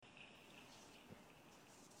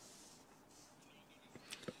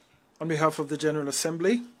On behalf of the General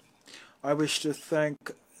Assembly, I wish to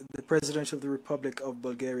thank the President of the Republic of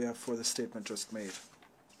Bulgaria for the statement just made.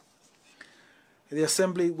 The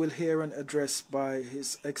Assembly will hear an address by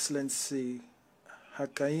His Excellency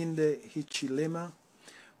Hakainde Hichilema,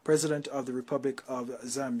 President of the Republic of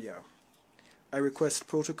Zambia. I request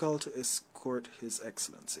protocol to escort His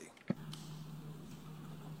Excellency.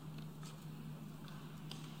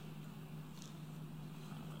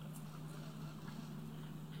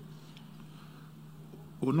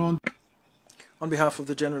 On behalf of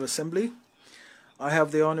the General Assembly, I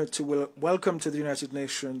have the honor to welcome to the United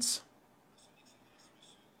Nations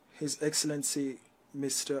His Excellency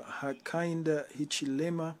Mr. Hakainde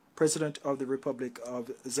Hichilema, President of the Republic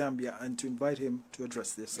of Zambia, and to invite him to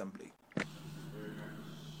address the Assembly.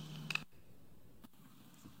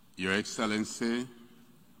 Your Excellency,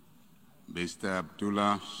 Mr.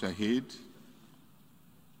 Abdullah Shahid,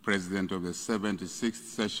 President of the 76th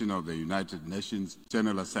session of the United Nations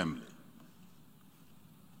General Assembly.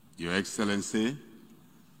 Your Excellency,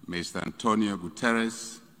 Mr. Antonio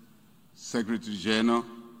Guterres, Secretary General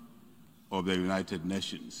of the United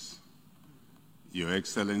Nations. Your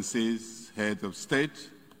Excellencies, Head of State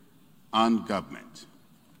and Government,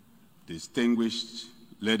 distinguished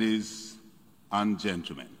ladies and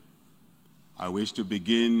gentlemen, I wish to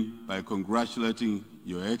begin by congratulating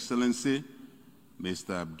Your Excellency,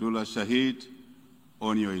 Mr. Abdullah Shahid,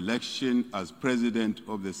 on your election as President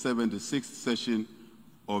of the 76th session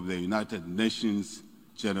of the United Nations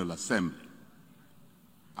General Assembly.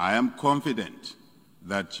 I am confident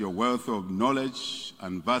that your wealth of knowledge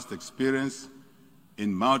and vast experience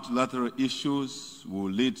in multilateral issues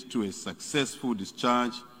will lead to a successful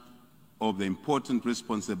discharge of the important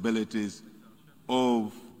responsibilities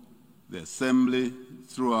of the Assembly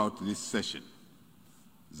throughout this session.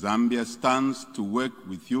 Zambia stands to work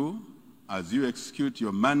with you as you execute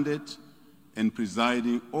your mandate in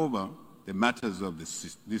presiding over the matters of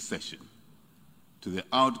this session. To the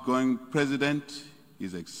outgoing President,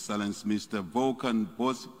 His Excellency Mr. Volkan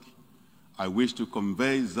Bozkır, I wish to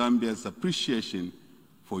convey Zambia's appreciation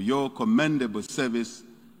for your commendable service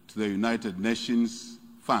to the United Nations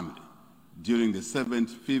family during the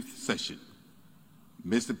 75th session.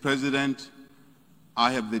 Mr. President,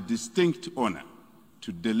 I have the distinct honor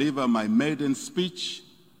to deliver my maiden speech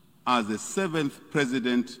as the 7th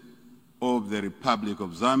President of the Republic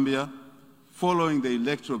of Zambia, following the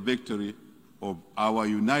electoral victory of our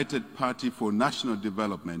United Party for National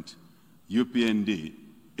Development, UPND,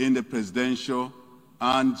 in the presidential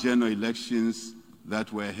and general elections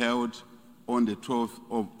that were held on the 12th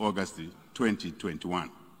of August 2021.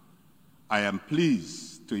 I am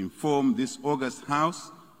pleased to inform this august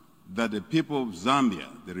House that the people of Zambia,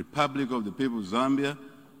 the Republic of the People of Zambia,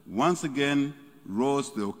 once again rose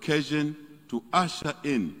to the occasion to usher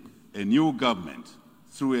in a new government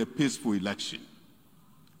through a peaceful election.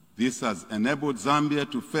 This has enabled Zambia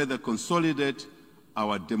to further consolidate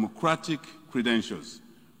our democratic credentials,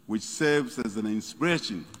 which serves as an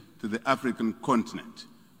inspiration to the African continent,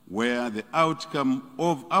 where the outcome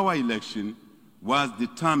of our election was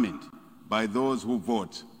determined by those who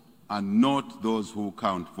vote and not those who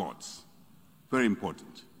count votes. Very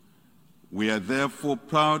important. We are therefore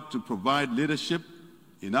proud to provide leadership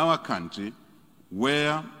in our country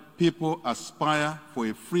where people aspire for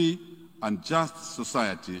a free and just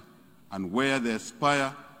society and where they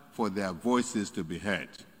aspire for their voices to be heard.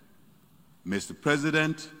 Mr.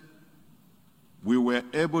 President, we were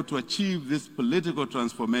able to achieve this political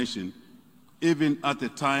transformation even at a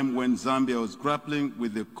time when Zambia was grappling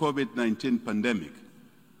with the COVID-19 pandemic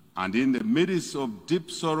and in the midst of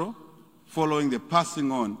deep sorrow following the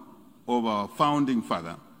passing on of our founding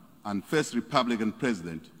father and first Republican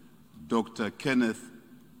President, Dr. Kenneth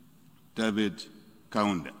David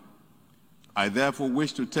Kaunda. I therefore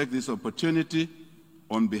wish to take this opportunity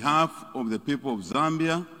on behalf of the people of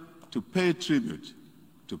Zambia to pay tribute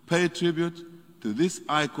to this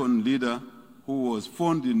icon leader who was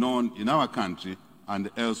fondly known in our country and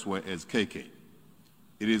elsewhere as KK.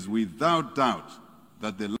 It is without doubt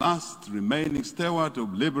that the last remaining stalwart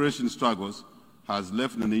of liberation struggles has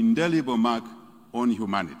left an indelible mark on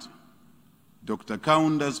humanity. Dr.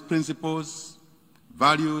 Kaunda's principles,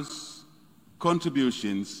 values,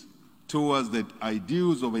 contributions towards the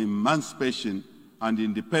ideals of emancipation and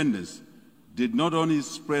independence did not only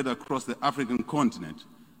spread across the African continent,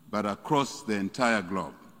 but across the entire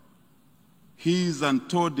globe. His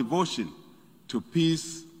untold devotion to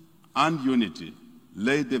peace and unity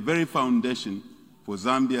laid the very foundation for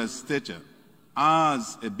Zambia's stature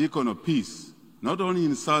as a beacon of peace, not only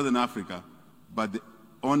in Southern Africa, but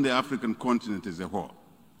on the African continent as a whole.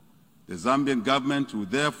 The Zambian government will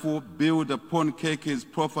therefore build upon KK's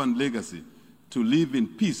profound legacy to live in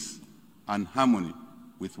peace and harmony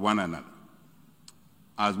with one another.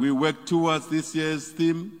 As we work towards this year's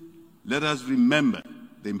theme, let us remember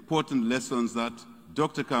the important lessons that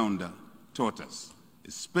Dr. Kaunda taught us,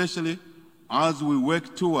 especially as we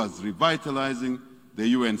work towards revitalizing the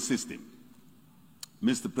UN system.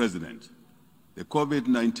 Mr. President, the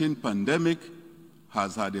COVID-19 pandemic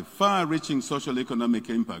has had a far-reaching social-economic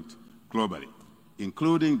impact globally,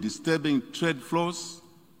 including disturbing trade flows,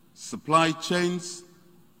 supply chains,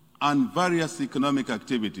 and various economic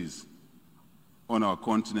activities on our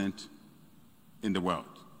continent in the world.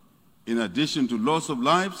 In addition to loss of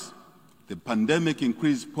lives, the pandemic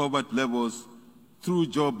increased poverty levels through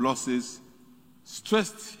job losses,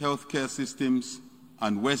 stressed healthcare systems,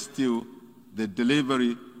 and worse still, the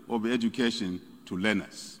delivery of education to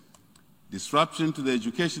learners. Disruption to the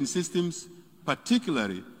education systems,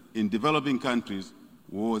 particularly in developing countries,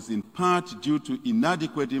 was in part due to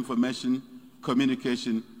inadequate information,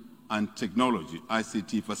 communication, and technology,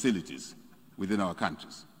 ICT facilities within our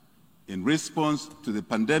countries. In response to the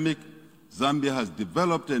pandemic, Zambia has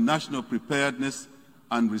developed a national preparedness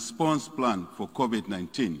and response plan for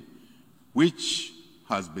COVID-19, which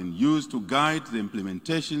has been used to guide the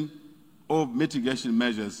implementation of mitigation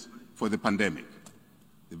measures for the pandemic.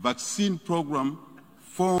 The vaccine program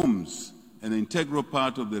forms an integral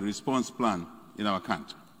part of the response plan in our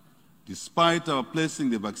country. Despite our placing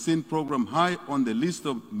the vaccine program high on the list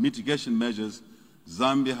of mitigation measures,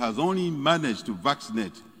 Zambia has only managed to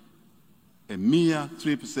vaccinate a mere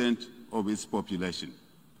 3% of its population.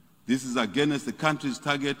 This is against the country's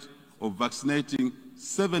target of vaccinating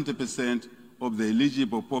 70% of the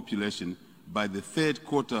eligible population by the third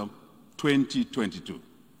quarter 2022.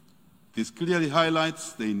 This clearly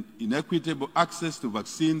highlights the inequitable access to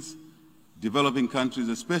vaccines in developing countries,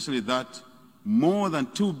 especially that more than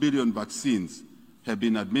 2 billion vaccines have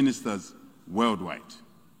been administered worldwide.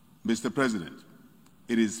 Mr. President,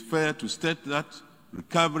 it is fair to state that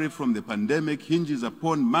recovery from the pandemic hinges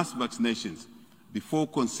upon mass vaccinations before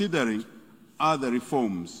considering other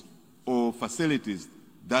reforms or facilities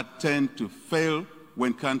that tend to fail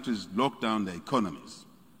when countries lock down their economies.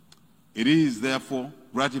 It is therefore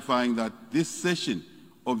gratifying that this session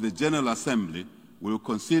of the General Assembly will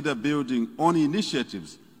consider building on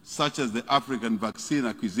initiatives such as the African Vaccine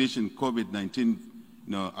Acquisition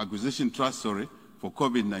Acquisition Trust for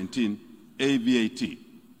COVID-19, AVAT,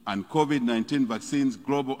 and COVID-19 Vaccines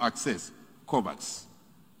Global Access, COVAX.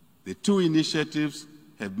 The two initiatives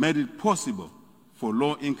have made it possible for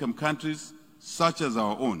low-income countries, such as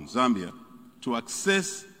our own, Zambia, to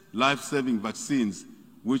access life-saving vaccines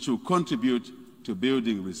which will contribute to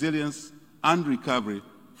building resilience and recovery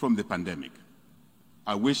from the pandemic.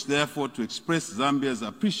 I wish, therefore, to express Zambia's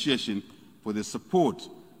appreciation for the support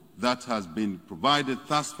that has been provided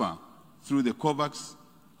thus far through the COVAX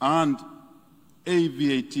and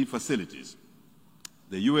AVAT facilities.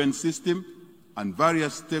 The UN system and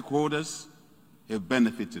various stakeholders have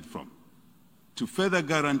benefited from. To further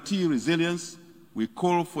guarantee resilience, we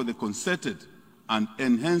call for the concerted and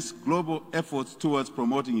enhanced global efforts towards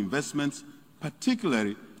promoting investments,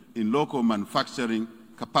 particularly in local manufacturing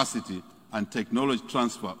capacity and technology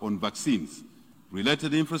transfer on vaccines,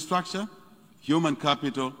 related infrastructure, human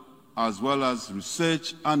capital, as well as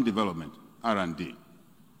research and development, R&D.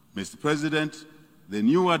 Mr. President, the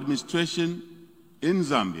new administration in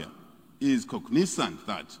Zambia is cognizant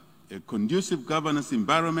that a conducive governance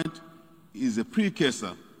environment is a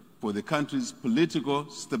precursor for the country's political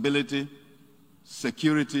stability,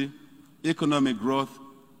 security, economic growth,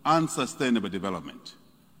 and sustainable development.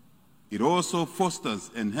 It also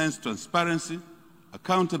fosters enhanced transparency,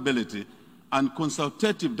 accountability, and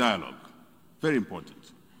consultative dialogue. Very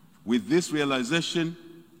important. With this realization,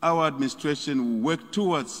 our administration will work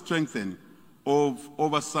towards strengthening of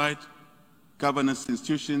oversight, governance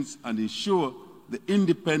institutions, and ensure the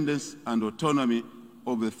independence and autonomy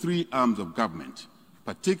of the three arms of government,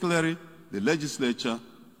 particularly the legislature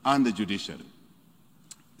and the judiciary.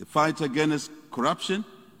 The fight against corruption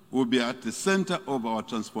will be at the center of our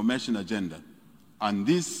transformation agenda, and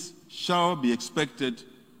this shall be expected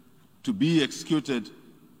to be executed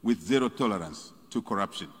with zero tolerance to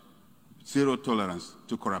corruption. Zero tolerance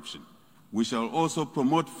to corruption. We shall also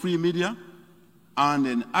promote free media and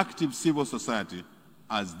an active civil society,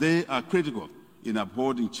 as they are critical in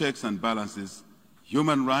upholding checks and balances,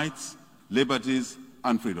 human rights, liberties,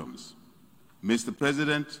 and freedoms. Mr.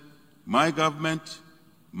 President, my government's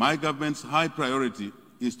high priority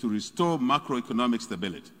is to restore macroeconomic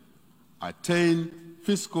stability, attain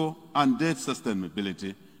fiscal and debt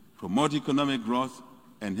sustainability, promote economic growth,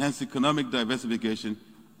 enhance economic diversification,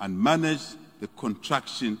 and manage the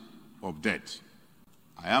contraction of debt.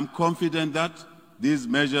 I am confident that these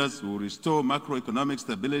measures will restore macroeconomic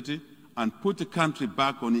stability and put the country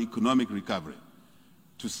back on economic recovery.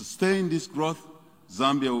 To sustain this growth,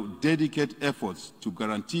 Zambia will dedicate efforts to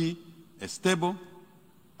guarantee a stable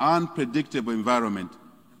and predictable environment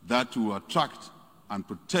that will attract and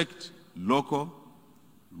protect local,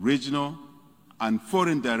 regional, and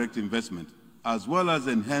foreign direct investment, as well as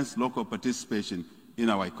enhance local participation in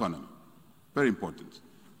our economy. Very important.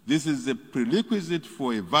 This is a prerequisite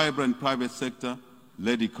for a vibrant private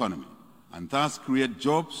sector-led economy, and thus create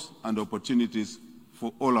jobs and opportunities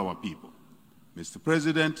for all our people. Mr.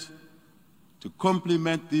 President, to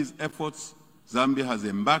complement these efforts, Zambia has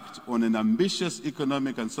embarked on an ambitious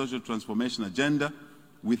economic and social transformation agenda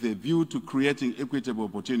with a view to creating equitable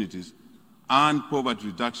opportunities and poverty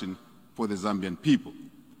reduction for the Zambian people,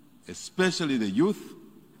 especially the youth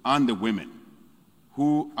and the women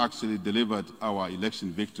who actually delivered our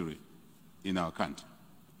election victory in our country.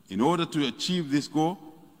 In order to achieve this goal,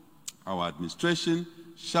 our administration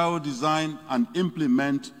shall design and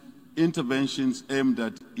implement interventions aimed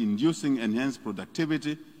at inducing enhanced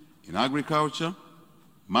productivity in agriculture,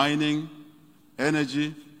 mining,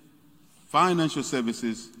 energy, financial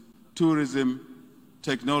services, tourism,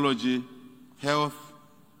 technology, health,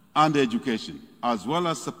 and education, as well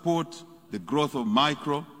as support the growth of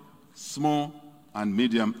micro, small, and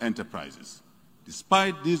medium enterprises.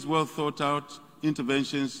 Despite these well-thought-out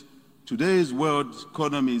interventions, today's world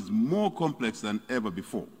economy is more complex than ever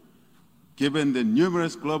before. Given the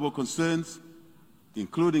numerous global concerns,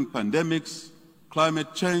 including pandemics,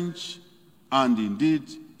 climate change, and indeed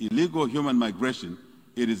illegal human migration,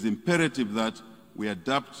 it is imperative that we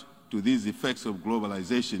adapt to these effects of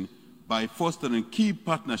globalization by fostering key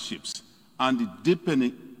partnerships and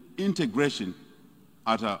deepening integration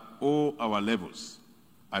at all levels,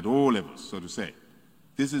 so to say.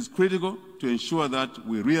 This is critical to ensure that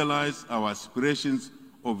we realize our aspirations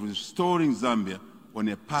of restoring Zambia on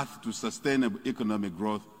a path to sustainable economic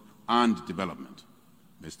growth and development.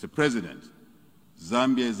 Mr. President,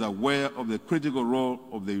 Zambia is aware of the critical role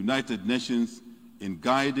of the United Nations in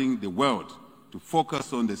guiding the world to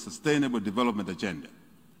focus on the Sustainable Development Agenda.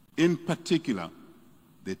 In particular,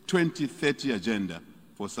 the 2030 Agenda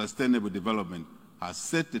for Sustainable Development has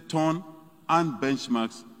set the tone and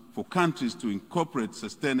benchmarks for countries to incorporate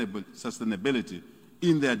sustainability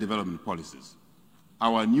in their development policies.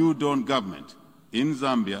 Our New Dawn government in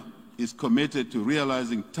Zambia is committed to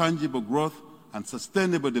realizing tangible growth and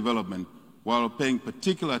sustainable development while paying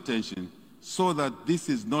particular attention so that this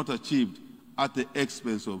is not achieved at the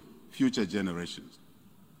expense of future generations.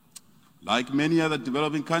 Like many other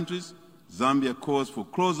developing countries, Zambia calls for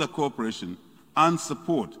closer cooperation and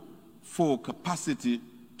support for capacity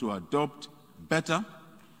to adopt better,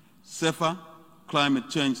 safer, climate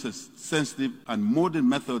change sensitive and modern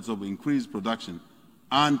methods of increased production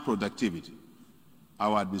and productivity.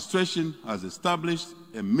 Our administration has established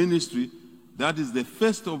a ministry that is the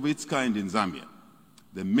first of its kind in Zambia,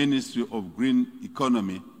 the Ministry of Green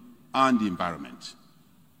Economy and Environment.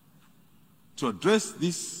 To address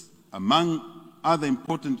this, among other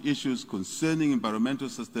important issues concerning environmental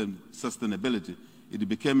sustainability, it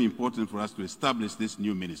became important for us to establish this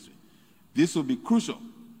new ministry. This will be crucial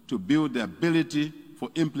to build the ability for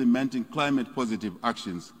implementing climate-positive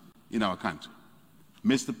actions in our country.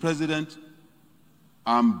 Mr. President,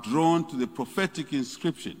 I'm drawn to the prophetic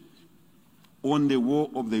inscription on the wall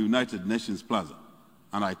of the United Nations Plaza,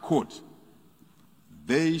 and I quote,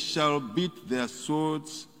 "They shall beat their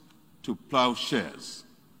swords to plowshares,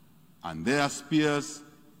 and their spears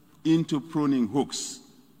into pruning hooks.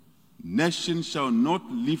 Nation shall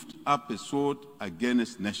not lift up a sword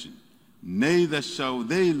against nation, neither shall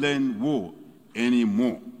they learn war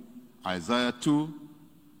anymore." Isaiah 2,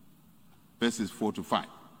 verses 4 to 5.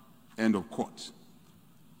 End of quote.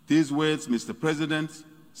 These words, Mr. President,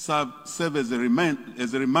 serve as a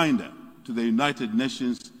reminder to the United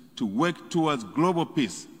Nations to work towards global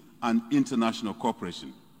peace and international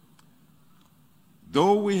cooperation.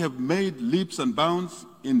 Though we have made leaps and bounds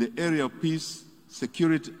in the area of peace,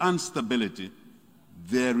 security, and stability,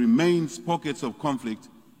 there remains pockets of conflict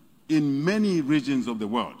in many regions of the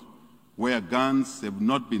world where guns have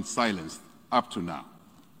not been silenced up to now.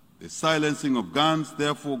 The silencing of guns,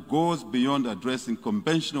 therefore, goes beyond addressing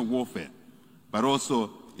conventional warfare, but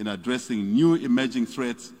also in addressing new emerging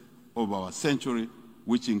threats of our century,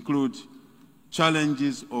 which include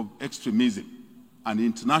challenges of extremism and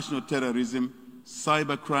international terrorism,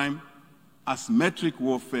 cybercrime, asymmetric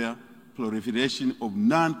warfare, proliferation of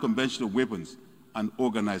non-conventional weapons, and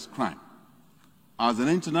organized crime. As an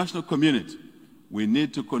international community, we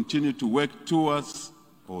need to continue to work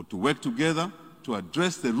together to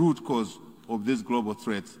address the root cause of these global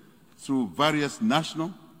threats through various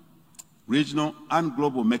national, regional, and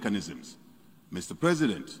global mechanisms. Mr.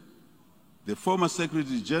 President, the former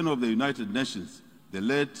Secretary General of the United Nations, the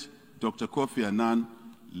late Dr. Kofi Annan,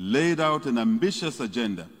 laid out an ambitious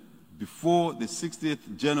agenda before the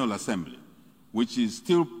 60th General Assembly, which is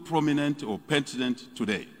still prominent or pertinent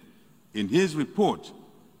today. In his report,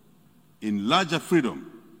 Enlarging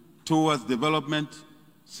Freedom Towards Development,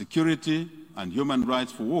 Security, and Human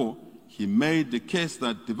Rights for All, he made the case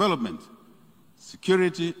that development,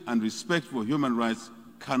 security, and respect for human rights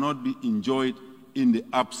cannot be enjoyed in the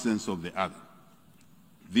absence of the other.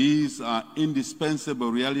 These are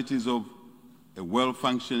indispensable realities of a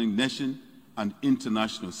well-functioning nation and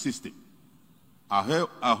international system. I,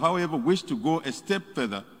 however, wish to go a step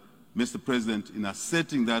further, Mr. President, in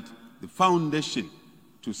asserting that the foundation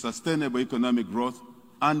to sustainable economic growth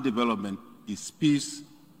and development is peace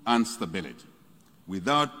and stability.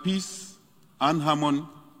 Without peace and harmony,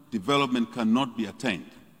 development cannot be attained.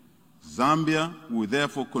 Zambia will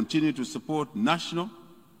therefore continue to support national,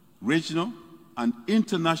 regional, and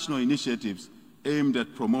international initiatives aimed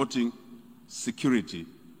at promoting security,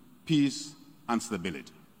 peace, and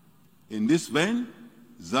stability. In this vein,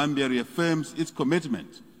 Zambia reaffirms its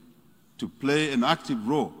commitment to play an active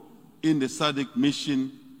role in the SADC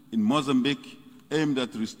mission in Mozambique aimed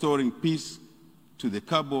at restoring peace to the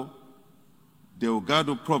Cabo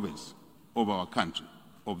Delgado province of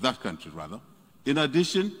that country. In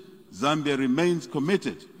addition, Zambia remains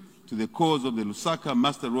committed to the cause of the Lusaka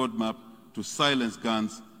Master Roadmap to silence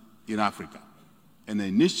guns in Africa, an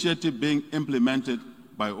initiative being implemented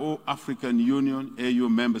by all African Union AU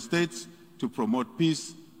member states to promote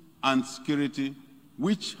peace and security,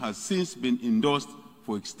 which has since been endorsed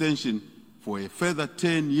for extension for a further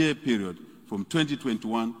 10-year period from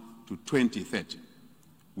 2021 to 2030.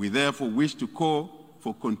 We therefore wish to call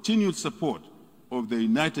for continued support of the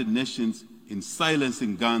United Nations in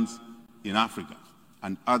silencing guns in Africa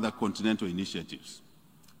and other continental initiatives.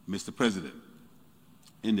 Mr. President,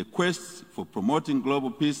 in the quest for promoting global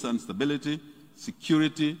peace and stability,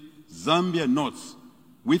 security, Zambia notes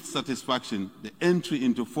with satisfaction the entry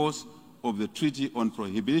into force of the Treaty on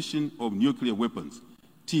Prohibition of Nuclear Weapons,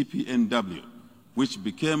 TPNW, which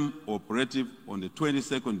became operative on the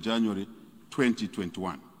 22nd January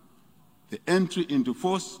 2021. The entry into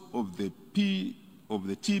force of the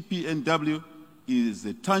TPNW is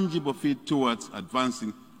a tangible feat towards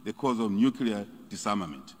advancing the cause of nuclear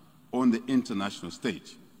disarmament on the international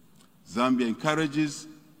stage. Zambia encourages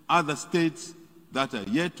other states that are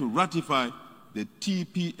yet to ratify the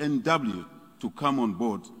TPNW to come on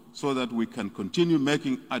board so that we can continue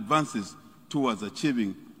making advances towards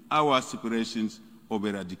achieving our aspirations of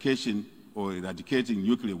eradicating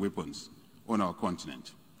nuclear weapons on our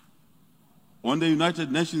continent. On the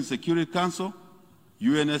United Nations Security Council,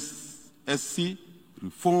 UNSC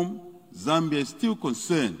reform, Zambia is still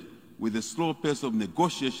concerned with the slow pace of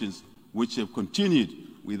negotiations which have continued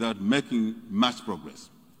without making much progress.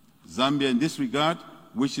 Zambia, in this regard,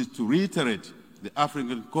 wishes to reiterate the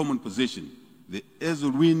African Common Position, the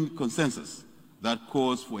Ezulwini Consensus, that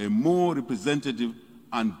calls for a more representative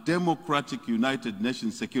and democratic United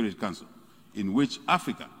Nations Security Council, in which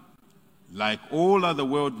Africa, like all other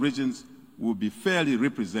world regions, will be fairly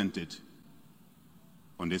represented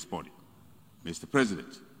on this body. Mr.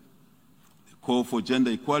 President, the call for gender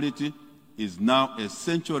equality is now a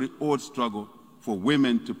century-old struggle for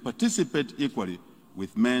women to participate equally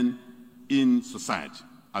with men in society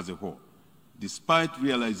as a whole. Despite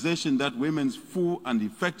realization that women's full and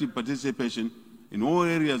effective participation in all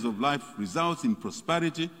areas of life results in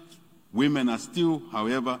prosperity, women are still,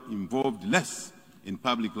 however, involved less in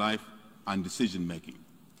public life and decision-making.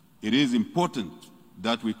 It is important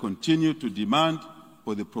that we continue to demand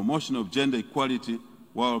for the promotion of gender equality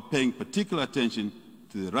while paying particular attention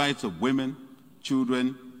to the rights of women,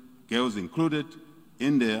 children, girls included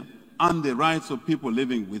in there, and the rights of people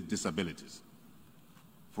living with disabilities.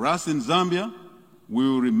 For us in Zambia, we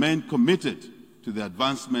will remain committed to the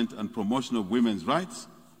advancement and promotion of women's rights,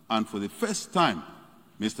 and for the first time,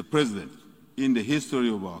 Mr. President, in the history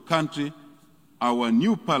of our country, our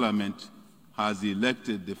new parliament has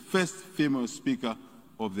elected the first female Speaker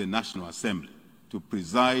of the National Assembly to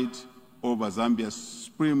preside over Zambia's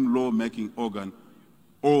supreme law-making organ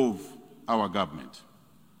of our government.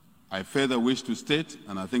 I further wish to state,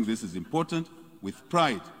 and I think this is important, with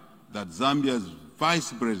pride, that Zambia's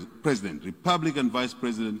Vice President, Republican Vice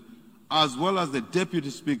President, as well as the Deputy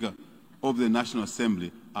Speaker of the National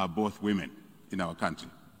Assembly are both women in our country.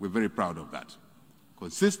 We're very proud of that.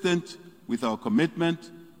 Consistent with our commitment,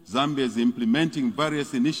 Zambia is implementing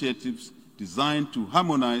various initiatives designed to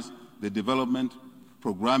harmonize the development,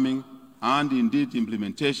 programming, and indeed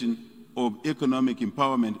implementation of economic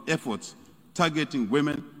empowerment efforts targeting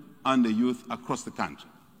women and the youth across the country.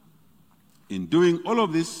 In doing all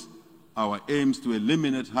of this, our aim is to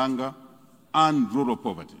eliminate hunger and rural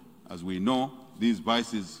poverty. As we know, these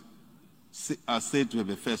vices are said to have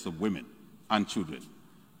the face of women and children.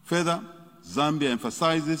 Further, Zambia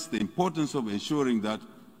emphasizes the importance of ensuring that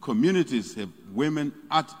communities have women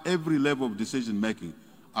at every level of decision-making,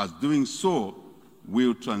 as doing so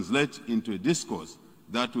will translate into a discourse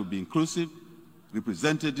that will be inclusive,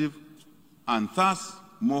 representative, and thus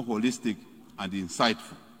more holistic and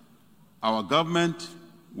insightful. Our government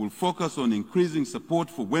will focus on increasing support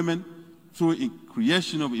for women through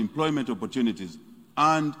creation of employment opportunities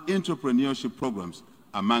and entrepreneurship programs,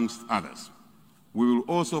 amongst others. We will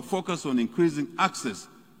also focus on increasing access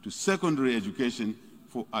to secondary education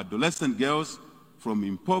for adolescent girls from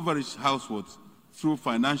impoverished households through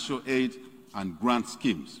financial aid and grant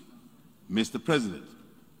schemes. Mr. President,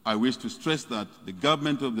 I wish to stress that the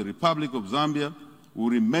government of the Republic of Zambia will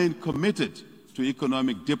remain committed to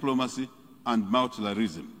economic diplomacy and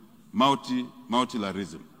multilateralism,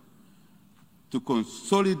 to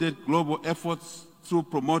consolidate global efforts through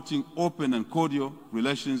promoting open and cordial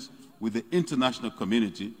relations with the international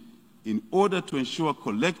community in order to ensure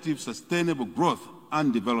collective sustainable growth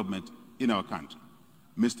and development in our country.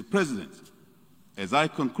 Mr. President, as I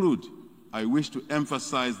conclude, I wish to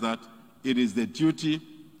emphasize that it is the duty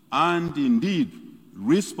and indeed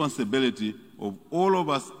responsibility of all of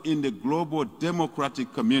us in the global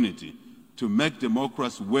democratic community to make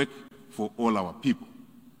democracy work for all our people.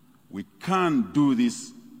 We can't do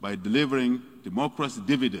this by delivering democracy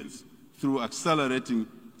dividends through accelerating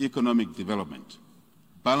economic development,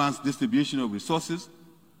 balanced distribution of resources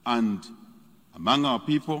and among our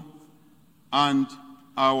people, and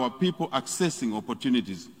our people accessing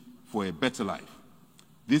opportunities for a better life.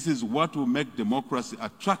 This is what will make democracy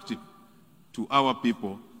attractive to our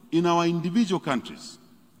people in our individual countries.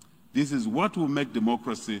 This is what will make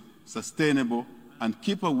democracy sustainable and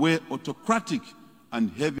keep away autocratic and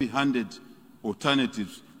heavy-handed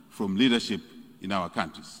alternatives from leadership in our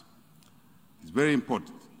countries. It's very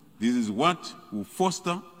important. This is what will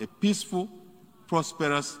foster a peaceful,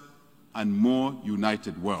 prosperous, and more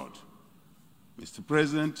united world. Mr.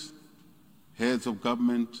 President, heads of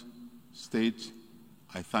government, state,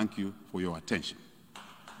 I thank you for your attention.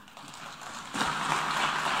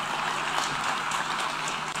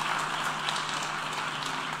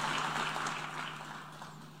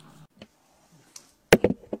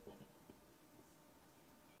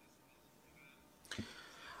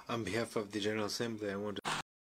 On behalf of the General Assembly, I want to